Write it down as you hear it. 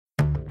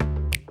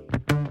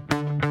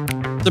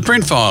The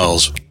Print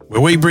Files, where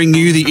we bring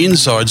you the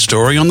inside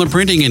story on the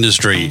printing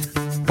industry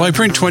by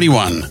Print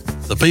 21,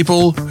 the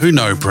people who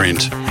know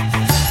print.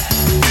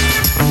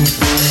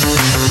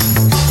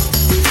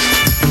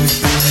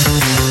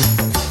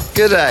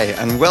 Good day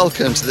and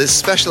welcome to this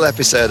special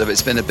episode of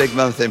It's Been a Big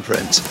Month in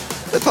Print,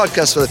 the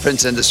podcast for the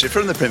print industry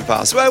from the Print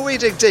Files, where we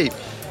dig deep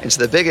into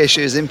the big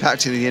issues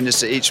impacting the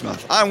industry each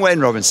month. I'm Wayne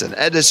Robinson,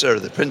 editor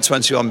of the Print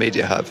 21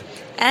 Media Hub.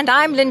 And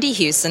I'm Lindy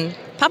Hughson,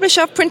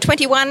 publisher of Print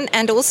 21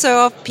 and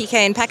also of PK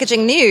and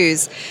Packaging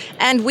News.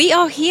 And we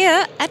are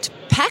here at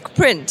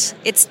PacPrint.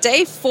 It's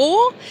day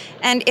 4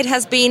 and it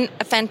has been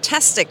a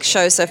fantastic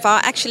show so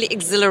far, actually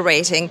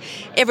exhilarating.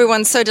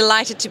 Everyone's so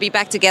delighted to be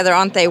back together,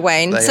 aren't they,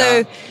 Wayne?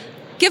 They are.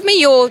 Give me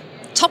your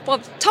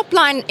top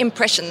line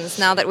impressions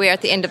now that we're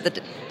at the end of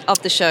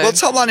the show. Well,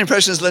 top line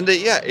impressions, Lindy.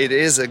 Yeah, it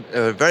is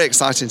very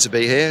exciting to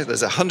be here.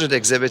 There's 100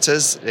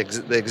 exhibitors.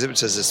 The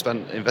exhibitors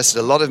have invested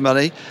a lot of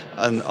money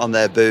on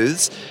their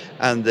booths,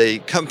 and the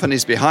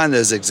companies behind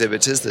those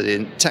exhibitors,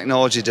 the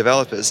technology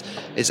developers,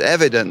 it's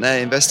evident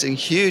they're investing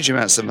huge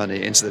amounts of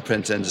money into the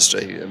print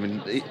industry. I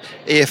mean,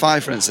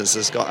 EFI, for instance,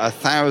 has got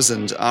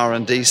 1,000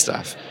 R&D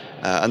staff.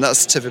 And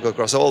that's typical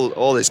across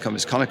all these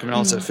companies, Konica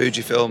Minolta,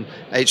 Fujifilm,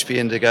 HP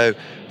Indigo.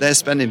 They're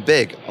spending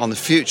big on the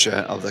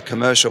future of the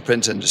commercial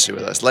print industry,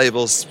 whether that's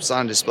labels,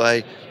 sign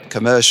display,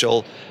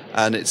 commercial.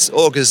 And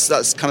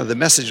that's kind of the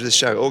message of the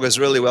show. It augurs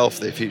really well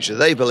for the future.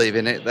 They believe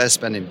in it. They're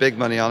spending big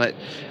money on it.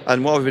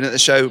 And while we've been at the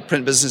show,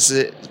 print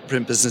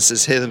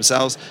businesses here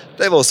themselves,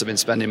 they've also been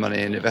spending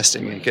money and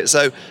investing in it.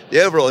 So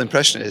the overall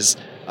impression is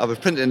of a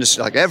print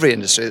industry, like every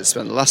industry, that's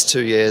spent the last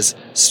 2 years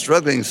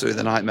struggling through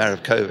the nightmare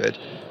of COVID.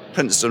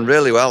 Print's done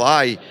really well.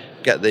 I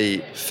get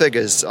the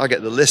figures, I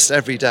get the list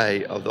every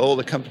day of all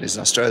the companies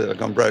in Australia that have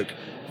gone broke.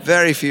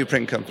 Very few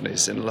print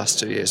companies in the last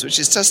 2 years, which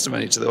is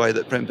testimony to the way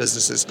that print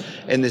businesses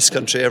in this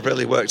country have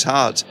really worked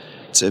hard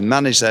to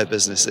manage their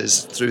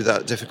businesses through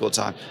that difficult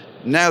time.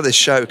 Now this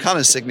show kind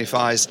of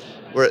signifies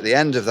we're at the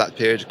end of that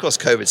period. Of course,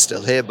 COVID's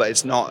still here, but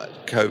it's not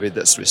COVID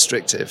that's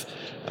restrictive.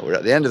 We're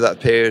at the end of that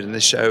period, and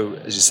this show,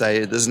 as you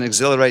say, there's an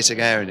exhilarating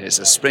air in it. It's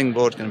a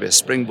springboard, going to be a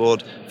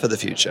springboard for the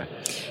future.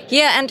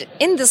 Yeah, and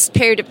in this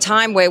period of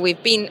time where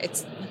we've been,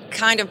 it's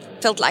kind of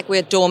felt like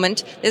we're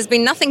dormant. There's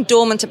been nothing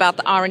dormant about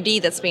the R&D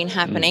that's been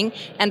happening,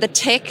 and the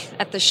tech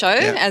at the show,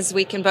 as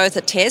we can both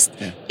attest,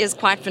 is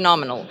quite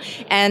phenomenal.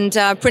 And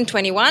Print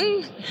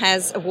 21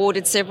 has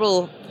awarded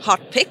several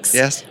hot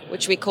picks,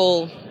 which we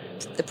call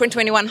the Print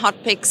 21 hot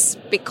picks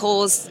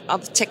because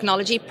of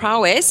technology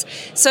prowess.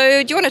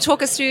 So do you want to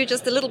talk us through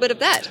just a little bit of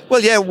that? Well,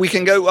 yeah, we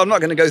can go. I'm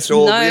not going to go through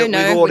all. We've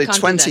awarded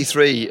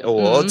 23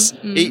 awards.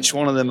 Each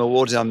one of them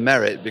awarded on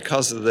merit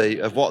because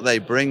of what they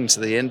bring to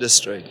the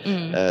industry.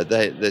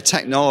 The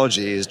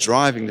technology is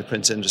driving the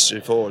print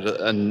industry forward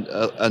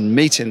and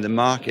meeting the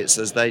markets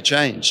as they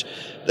change.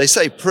 They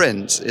say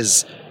print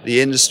is the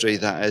industry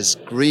that has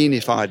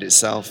greenified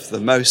itself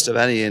the most of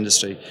any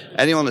industry.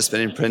 Anyone that's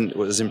been in print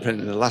was in print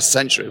in the last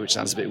century, which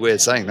sounds a bit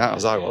weird saying that,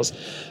 as I was.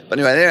 But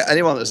anyway,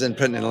 anyone that was in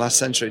print in the last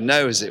century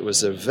knows it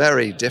was a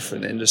very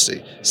different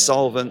industry.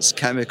 Solvents,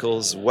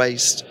 chemicals,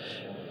 waste.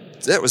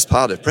 That was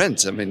part of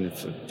print. I mean,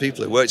 for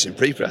people who worked in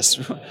pre-press,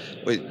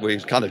 we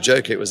kind of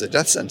joke it was a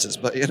death sentence,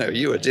 but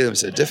you were dealing with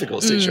some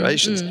difficult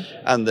situations,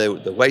 and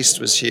the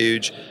waste was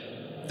huge.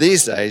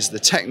 These days, the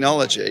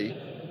technology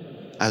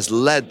has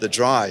led the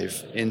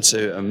drive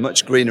into a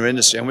much greener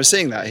industry. And we're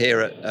seeing that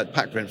here at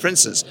PacPrint. For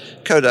instance,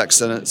 Kodak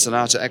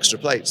Sonata Extra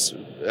Plates,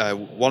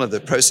 one of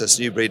the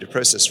new breed of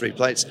process-free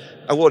plates,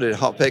 awarded a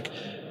hot pick.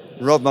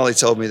 Rob Molly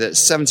told me that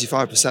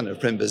 75% of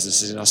print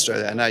businesses in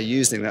Australia are now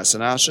using that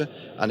Sonata,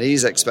 and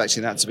he's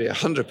expecting that to be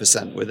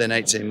 100% within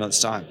 18 months'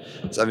 time.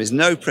 So there's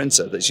no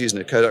printer that's using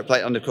a Kodak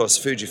plate, and of course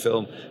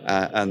Fujifilm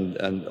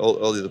and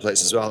all the other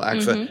plates as well,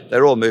 Agfa,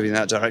 they're all moving in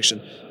that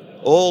direction.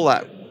 All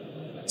that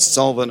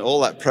solvent, all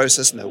that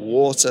process, and the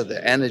water,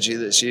 the energy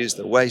that's used,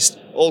 the waste,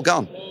 all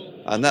gone.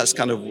 And that's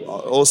kind of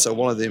also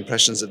one of the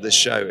impressions of this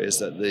show, is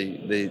that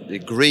the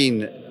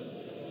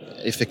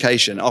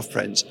greenification of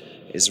print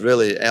is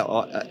really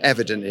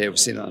evident here. We've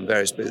seen that on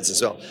various booths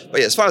as well. But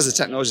yeah, as far as the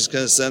technology is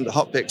concerned, the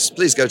hot picks,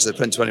 please go to the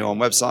Print 21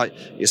 website.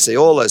 You see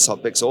all those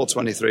hot picks, all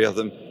 23 of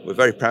them. We're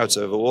very proud to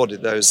have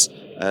awarded those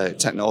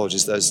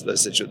technologies. There's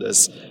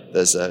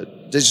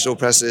digital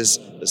presses,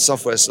 there's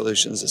software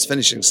solutions, there's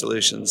finishing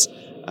solutions.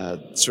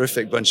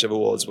 Terrific bunch of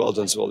awards. Well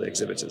done to all the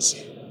exhibitors.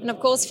 And of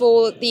course,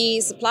 for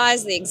the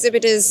suppliers, the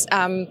exhibitors,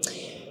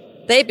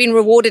 they've been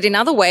rewarded in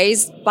other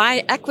ways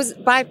by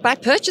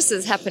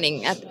purchases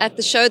happening at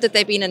the show that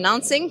they've been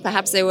announcing.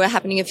 Perhaps they were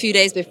happening a few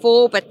days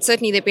before, but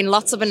certainly there have been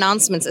lots of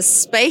announcements, a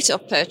spate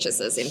of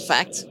purchases, in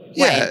fact.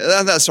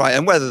 Yeah, that's right.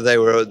 And whether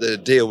the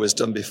deal was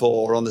done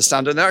before or on the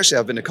stand, and there actually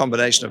have been a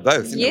combination of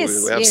both. We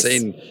have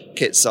seen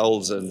kits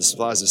sold, and the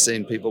suppliers have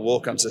seen people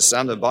walk onto the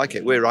stand and buy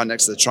kit. We're right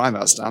next to the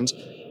Trimat stand.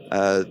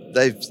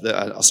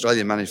 The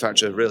Australian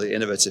manufacturer, really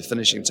innovative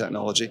finishing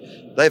technology.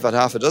 They've had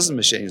half a dozen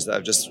machines that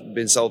have just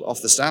been sold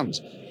off the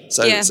stand.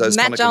 So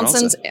Matt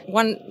Johnson's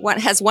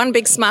has one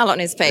big smile on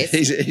his face.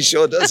 He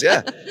sure does,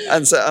 yeah.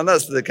 and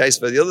that's the case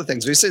for the other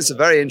things. We've seen some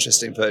very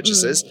interesting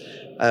purchases.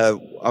 I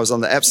was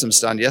on the Epsom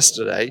stand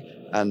yesterday,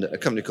 and a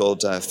company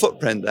called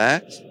PacPrint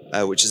there,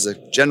 which is a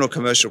general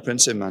commercial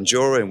printer in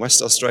Mandurah in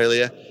West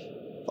Australia,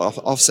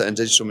 offset and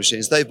digital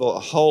machines. They bought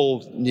a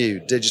whole new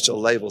digital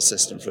label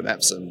system from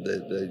Epsom,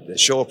 the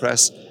Shaw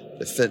press,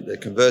 the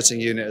converting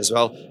unit as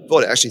well.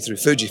 Bought it actually through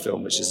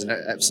Fujifilm, which is an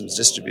Epsom's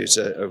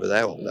distributor over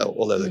there,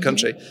 all over the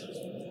country,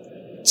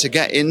 to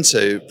get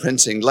into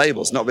printing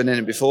labels. Not been in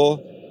it before.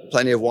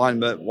 Plenty of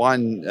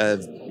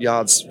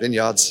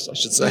vineyards, I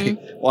should say,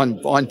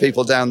 wine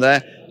people down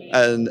there.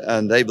 And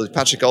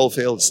Patrick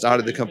Oldfield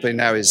started the company.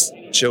 Now his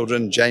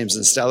children, James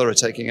and Stella, are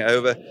taking it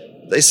over.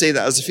 They see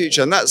that as the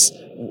future. And that's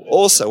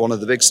also one of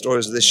the big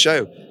stories of this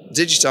show.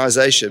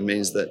 Digitization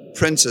means that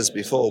printers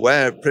before,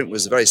 where print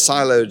was a very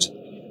siloed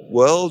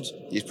world,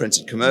 you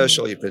printed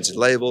commercial, you printed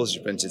labels,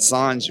 you printed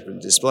signs, you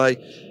printed display.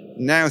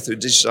 Now through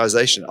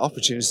digitization,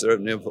 opportunities are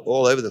opening up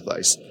all over the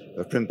place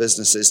for print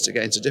businesses to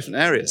get into different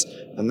areas.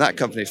 And that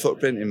company,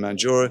 PacPrint in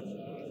Mandurah,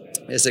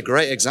 is a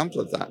great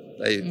example of that.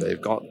 They've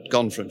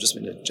gone from just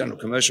being a general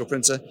commercial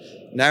printer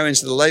now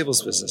into the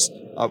labels business.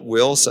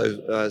 We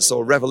also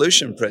saw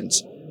Revolution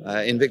Print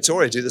in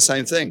Victoria do the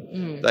same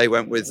thing. They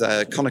went with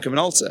Konica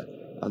Minolta,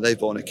 and they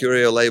bought a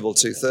Curio Label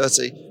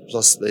 230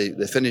 plus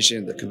the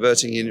finishing, the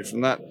converting unit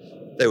from that.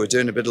 They were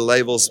doing a bit of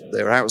labels.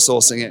 They were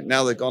outsourcing it.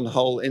 Now they've gone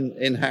whole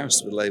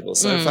in-house with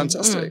labels. So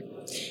fantastic.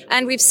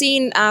 And we've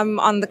seen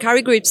on the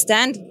Curry Group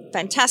stand,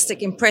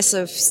 fantastic,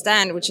 impressive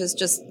stand, which has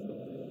just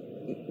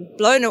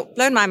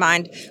blown my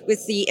mind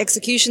with the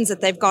executions that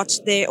they've got.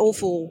 They're all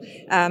for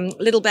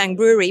Little Bang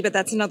Brewery, but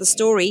that's another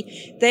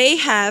story. They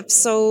have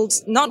sold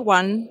not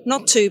one,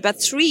 not two,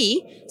 but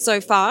three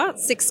so far,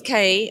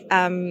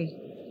 6K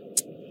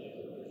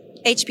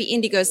HP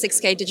Indigo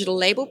 6K digital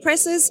label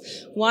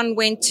presses. One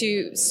went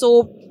to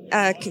Saw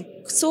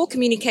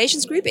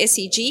Communications Group,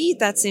 SEG,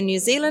 that's in New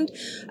Zealand.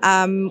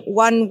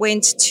 One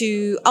went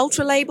to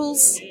Ultra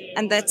Labels,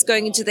 and that's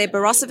going into their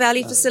Barossa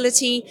Valley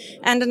facility,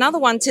 and another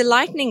one to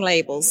Lightning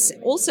Labels,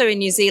 also in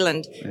New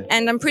Zealand. Yeah.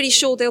 And I'm pretty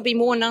sure there'll be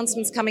more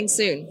announcements coming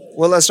soon.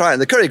 Well, that's right.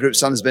 And the Curry Group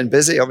stand has been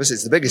busy. Obviously,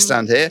 it's the biggest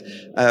stand here.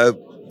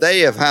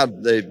 They have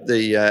had the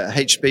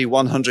HP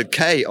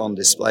 100K on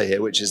display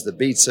here, which is the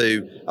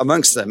B2,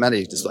 amongst their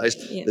many displays,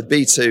 the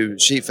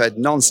B2 sheet-fed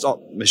non-stop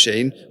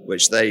machine,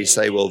 which they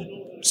say will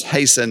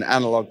hasten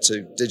analog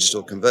to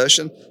digital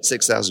conversion,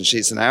 6,000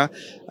 sheets an hour.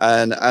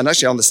 And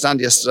actually on the stand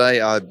yesterday,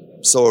 I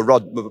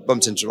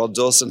bumped into Rod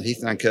Dawson,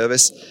 Heath and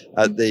Curvis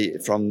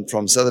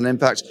from Southern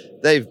Impact.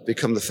 They've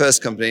become the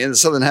first company in the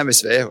Southern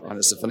Hemisphere, and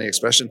it's a funny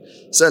expression,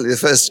 certainly the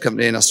first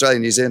company in Australia,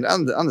 New Zealand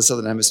and the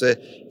Southern Hemisphere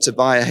to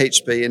buy a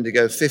HP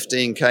Indigo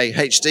 15K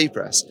HD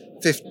press.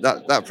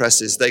 That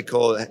press is, they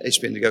call it,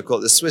 HP Indigo call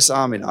it the Swiss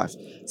Army knife.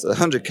 So the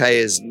 100K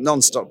is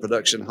non-stop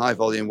production, high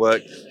volume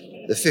work.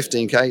 The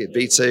 15K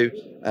B2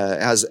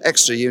 has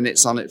extra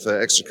units on it for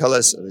extra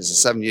colours.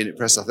 There's a 7-unit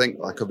press, I think.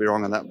 I could be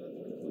wrong on that.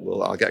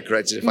 Well, I'll get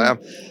corrected if I am.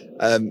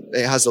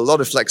 It has a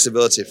lot of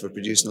flexibility for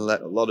producing a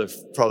lot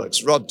of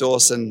products. Rod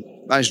Dawson,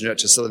 managing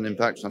director of Southern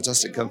Impact,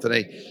 fantastic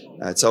company,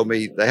 told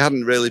me they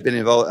hadn't been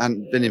involved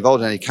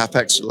in any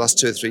capex for the last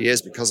 2 or 3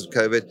 years because of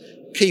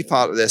COVID. Key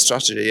part of their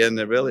strategy, and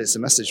really it's a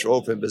message for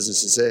all print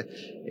businesses here,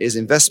 is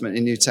investment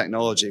in new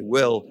technology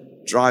will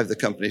drive the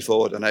company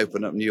forward and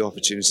open up new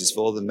opportunities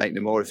for them, make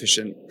them more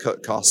efficient,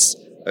 cut costs,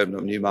 open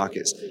up new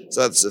markets.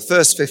 So that's the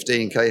first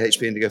 15K,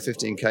 HP Indigo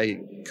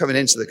 15K coming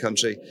into the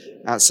country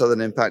at Southern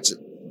Impact.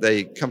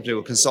 The company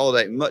will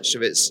consolidate much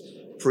of its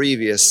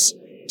previous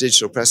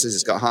digital presses.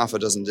 It's got half a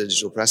dozen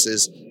digital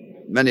presses.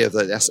 Many of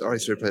the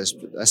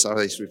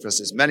SRA3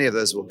 presses, many of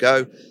those will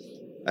go,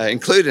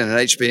 including an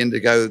HP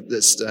Indigo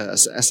that's a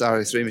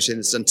SRA3 machine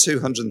that's done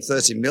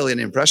 230 million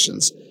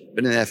impressions.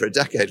 Been in there for a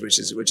decade, which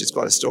is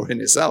quite a story in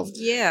itself.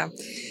 Yeah.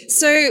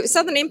 So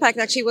Southern Impact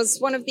actually was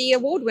one of the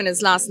award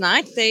winners last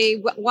night.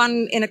 They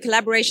won in a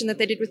collaboration that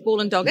they did with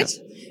Ball and Doggett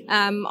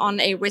on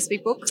a recipe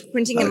book,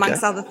 printing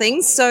amongst other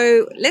things.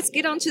 So let's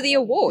get on to the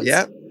awards.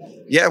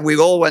 Yeah, we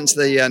all went to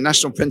the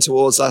National Print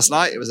Awards last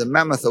night. It was a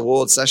mammoth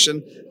award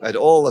session. We had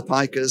all the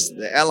Pikers,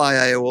 the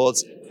LIA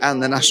Awards,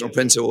 and the National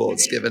Print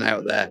Awards given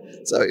out there.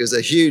 So it was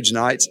a huge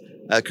night.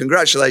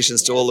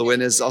 Congratulations to all the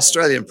winners.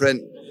 Australian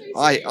Print.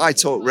 I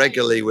talk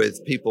regularly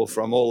with people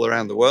from all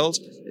around the world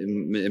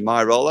in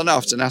my role, and I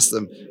often ask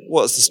them,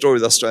 what's the story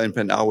with Australian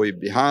Print? Are we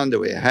behind? Are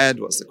we ahead?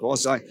 What's the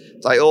quality like?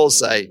 They all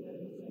say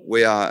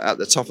we are at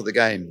the top of the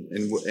game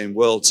in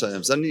world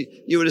terms. And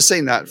you would have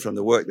seen that from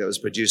the work that was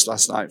produced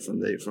last night from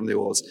the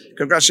awards.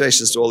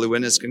 Congratulations to all the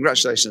winners.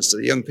 Congratulations to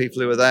the young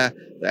people who were there,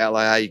 the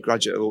LIA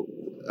Graduate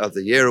of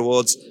the Year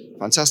Awards.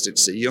 Fantastic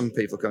to see young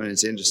people coming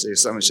into the industry with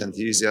so much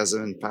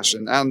enthusiasm and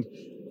passion and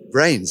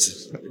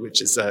brains,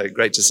 which is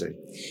great to see.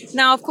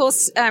 Now, of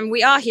course,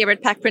 we are here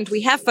at PacPrint.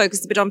 We have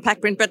focused a bit on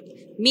PacPrint, but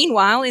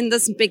meanwhile, in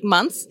this big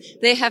month,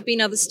 there have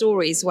been other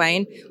stories,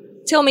 Wayne.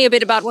 Tell me a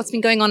bit about what's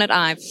been going on at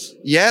IVE.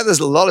 Yeah, there's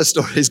a lot of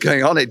stories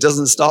going on. It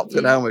doesn't stop,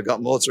 and we've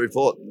got more to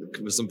report.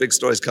 with some big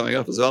stories coming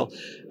up as well.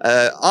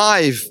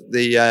 IVE,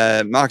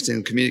 the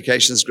marketing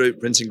communications group,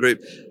 printing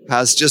group,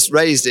 has just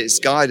raised its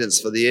guidance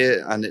for the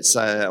year, and it's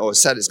or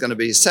said it's going to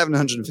be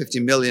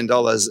 $750 million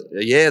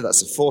a year.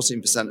 That's a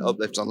 14%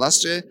 uplift on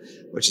last year,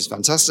 which is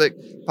fantastic.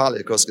 Partly,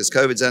 of course, because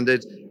COVID's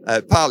ended,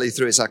 partly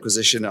through its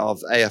acquisition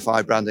of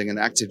AFI Branding and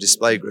Active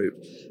Display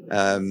Group.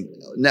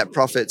 Net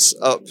profits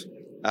up.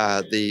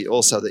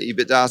 Also the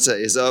EBITDA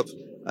is up.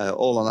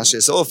 All on last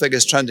year. So all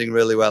figures trending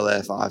really well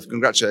there for IVE.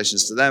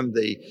 Congratulations to them.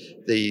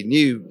 The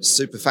new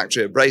super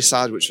factory at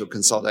Braeside, which will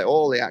consolidate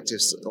all the active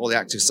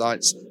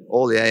sites,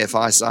 all the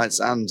AFI sites,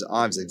 and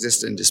IVE's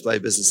existing display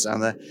business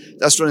down there.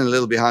 That's running a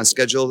little behind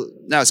schedule.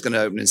 Now it's going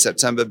to open in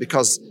September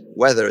because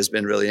weather has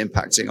been really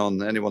impacting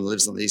on anyone who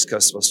lives on the east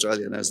coast of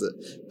Australia knows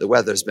that the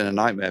weather has been a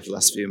nightmare for the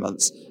last few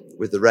months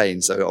with the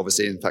rain, so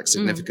obviously impacts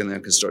significantly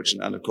on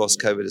construction and, of course,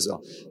 COVID as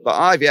well. But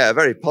IVE, a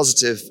very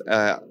positive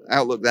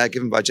outlook there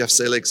given by Jeff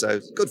Seelig,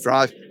 so good for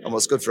IVE. And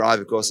what's good for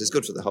IVE, of course, is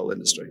good for the whole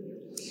industry.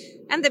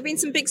 And there have been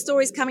some big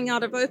stories coming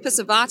out of Opus,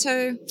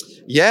 Ovato.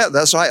 Yeah,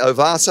 that's right.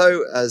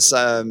 Ovato has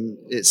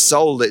it's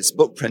sold its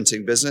book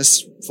printing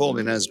business,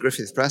 formerly known as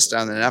Griffith Press,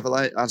 down in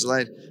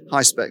Adelaide,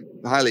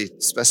 highly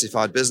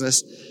specified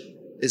business.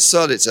 It's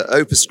sold it to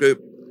Opus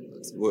Group.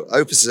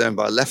 Opus is owned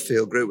by Left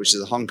Field Group, which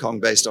is a Hong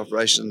Kong-based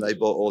operation. They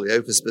bought all the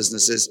Opus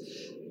businesses.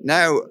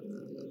 Now,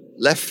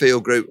 Left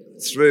Field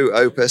Group, through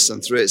Opus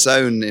and through its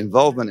own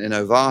involvement in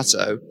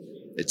Ovato,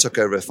 it took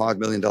over a $5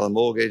 million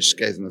mortgage,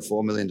 gave them a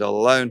 $4 million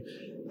loan.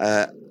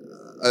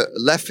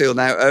 Left Field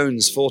now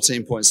owns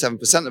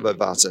 14.7% of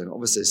Ovato,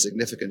 obviously a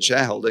significant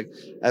shareholding.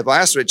 But I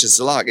asked Richard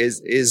Salak,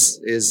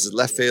 is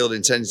Left Field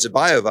intending to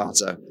buy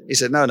Ovato? He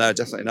said, no,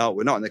 definitely not.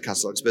 We're not in the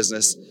catalogs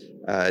business.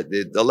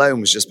 The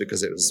loan was just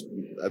because it was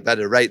a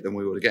better rate than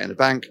we would get in a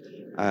bank.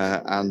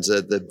 And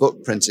the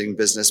book printing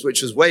business,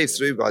 which was waved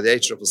through by the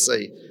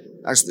ACCC,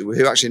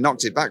 who actually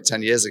knocked it back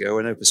 10 years ago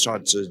when Opus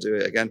tried to do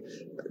it again.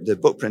 The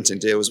book printing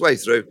deal was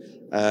waved through.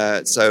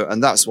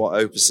 And that's what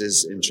Opus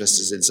is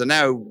interested in. So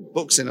now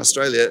books in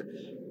Australia,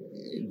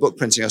 book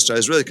printing Australia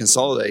is really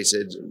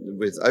consolidated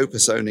with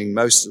Opus owning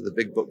most of the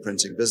big book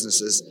printing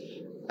businesses.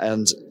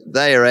 And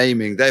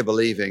they're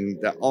believing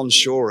that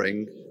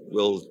onshoring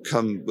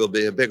will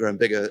be a bigger and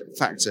bigger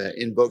factor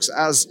in books,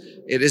 as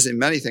it is in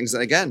many things.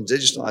 And again,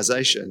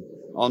 digitalization,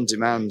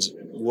 on-demand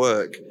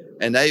work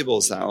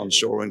enables that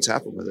onshoring to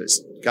happen, whether it's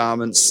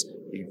garments.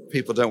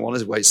 People don't want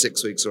to wait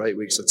 6 weeks or 8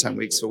 weeks or 10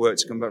 weeks for work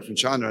to come back from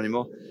China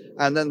anymore.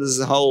 And then there's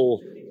the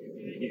whole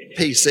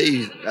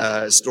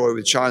PC story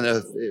with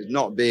China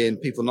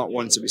people not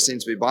wanting to be seen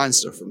to be buying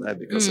stuff from there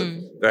because of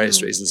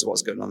various reasons of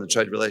what's going on in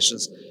trade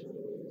relations.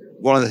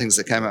 One of the things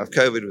that came out of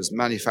COVID was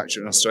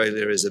manufacturing in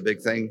Australia is a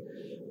big thing.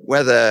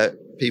 Whether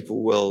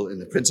people will, in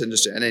the print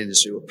industry, any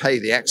industry, will pay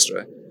the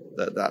extra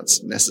that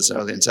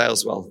necessarily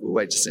entails, well, we'll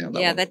wait to see on that.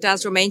 Yeah, that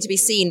does remain to be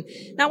seen.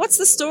 Now, what's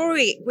the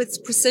story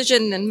with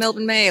Precision and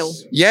Melbourne Mail?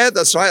 Yeah,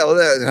 that's right.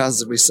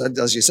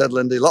 As you said,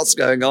 Lindy, lots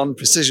going on.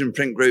 Precision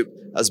Print Group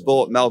has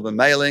bought Melbourne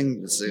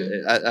Mailing,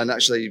 and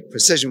actually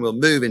Precision will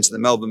move into the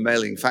Melbourne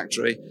Mailing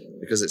factory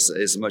because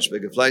it's a much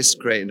bigger place,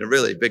 creating a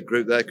really big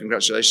group there.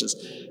 Congratulations.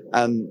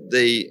 And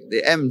the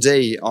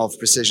MD of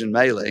Precision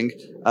Mailing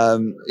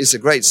is a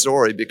great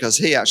story because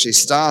he actually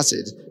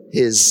started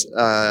his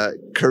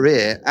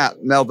career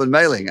at Melbourne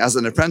Mailing as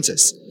an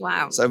apprentice.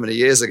 Wow! So many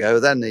years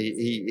ago. Then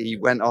he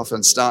went off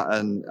and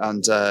started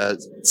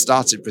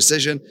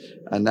Precision,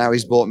 and now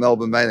he's bought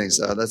Melbourne Mailing.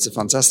 So that's a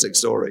fantastic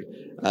story.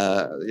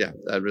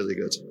 Really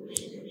good.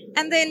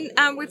 And then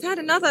we've had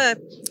another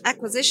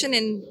acquisition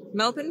in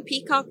Melbourne,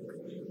 Peacock,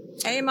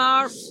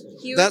 AMR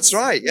Hewitt. That's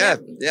right. Yeah.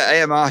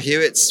 AMR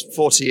Hewitt's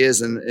 40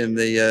 years in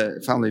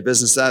the family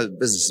business. That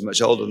business is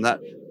much older than that.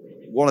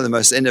 One of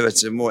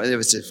the more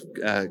innovative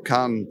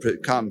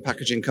carton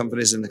packaging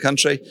companies in the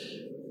country.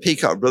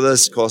 Peacock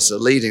Brothers, of course, a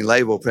leading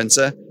label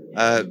printer.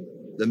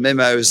 The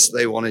memos,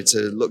 they wanted to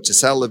look to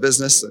sell the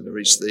business and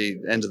reach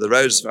the end of the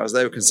road as far as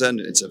they were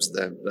concerned in terms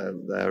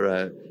of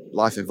their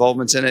life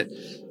involvement in it.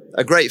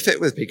 A great fit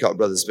with Peacock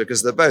Brothers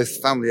because they're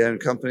both family-owned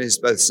companies,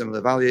 both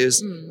similar values,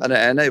 and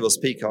it enables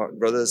Peacock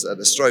Brothers at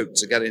a stroke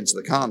to get into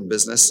the carton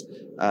business.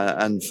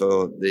 And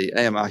for the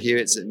AMR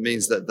Hewitts, it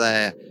means that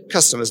their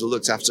customers are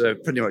looked after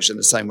pretty much in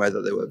the same way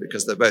that they were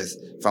because they're both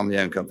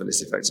family-owned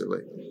companies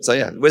effectively. So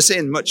yeah, we're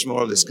seeing much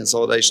more of this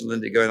consolidation,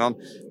 Lindy, going on.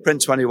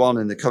 Print 21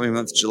 in the coming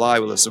month, July,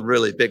 will have some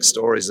really big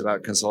stories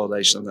about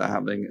consolidation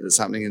that's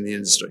happening in the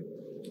industry.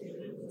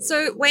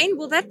 So, Wayne,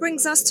 well, that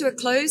brings us to a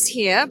close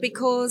here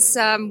because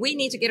we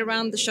need to get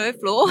around the show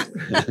floor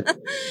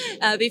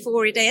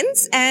before it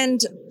ends.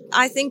 And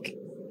I think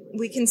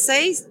we can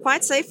say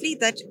quite safely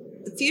that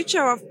the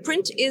future of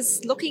print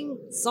is looking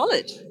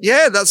solid.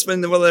 Yeah, that's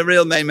been one of the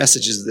real main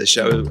messages of this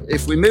show.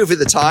 If we move with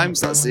the times,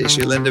 that's the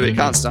issue, Linda. We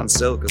can't stand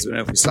still because we know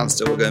if we stand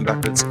still, we're going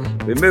backwards.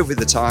 We move with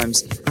the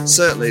times.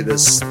 Certainly,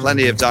 there's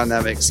plenty of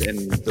dynamics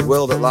in the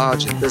world at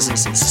large, in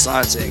business, in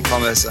society, in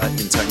commerce,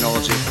 in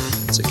technology,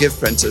 to give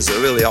printers a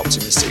really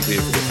optimistic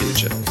view for the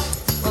future.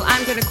 Well,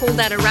 I'm going to call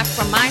that a wrap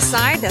from my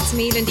side. That's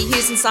me, Lindy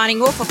Hughson,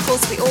 signing off. Of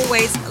course, we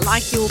always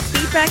like your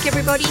feedback,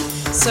 everybody.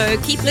 So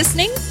keep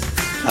listening.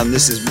 And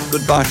this is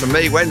goodbye from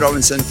me, Wayne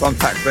Robinson from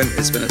PacPrint.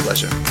 It's been a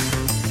pleasure.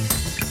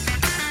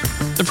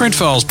 The Print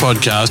Files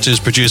podcast is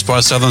produced by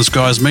Southern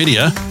Skies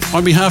Media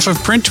on behalf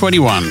of Print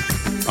 21,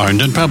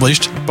 owned and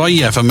published by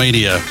Yaffa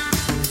Media.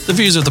 The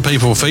views of the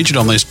people featured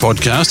on this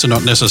podcast do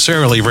not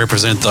necessarily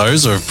represent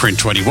those of Print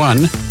 21,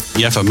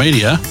 Yaffa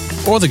Media,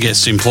 or the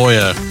guest's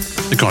employer.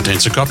 The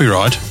contents are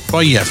copyright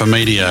by Yaffa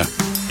Media.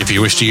 If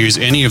you wish to use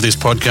any of this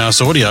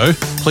podcast audio,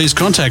 please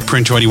contact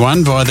Print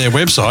 21 via their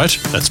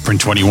website, that's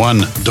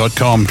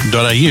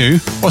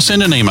print21.com.au, or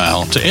send an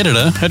email to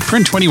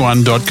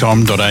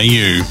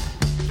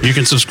editor@print21.com.au. You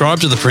can subscribe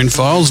to the Print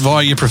Files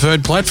via your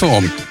preferred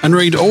platform and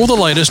read all the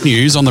latest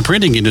news on the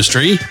printing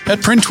industry at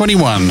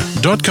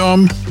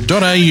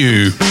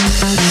print21.com.au.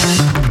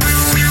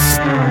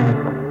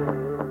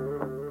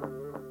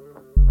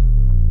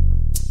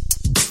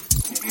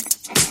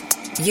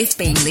 You've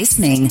been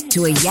listening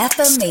to a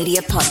Yaffa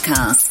Media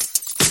podcast.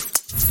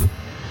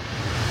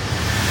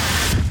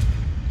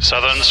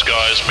 Southern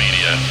Skies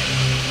Media.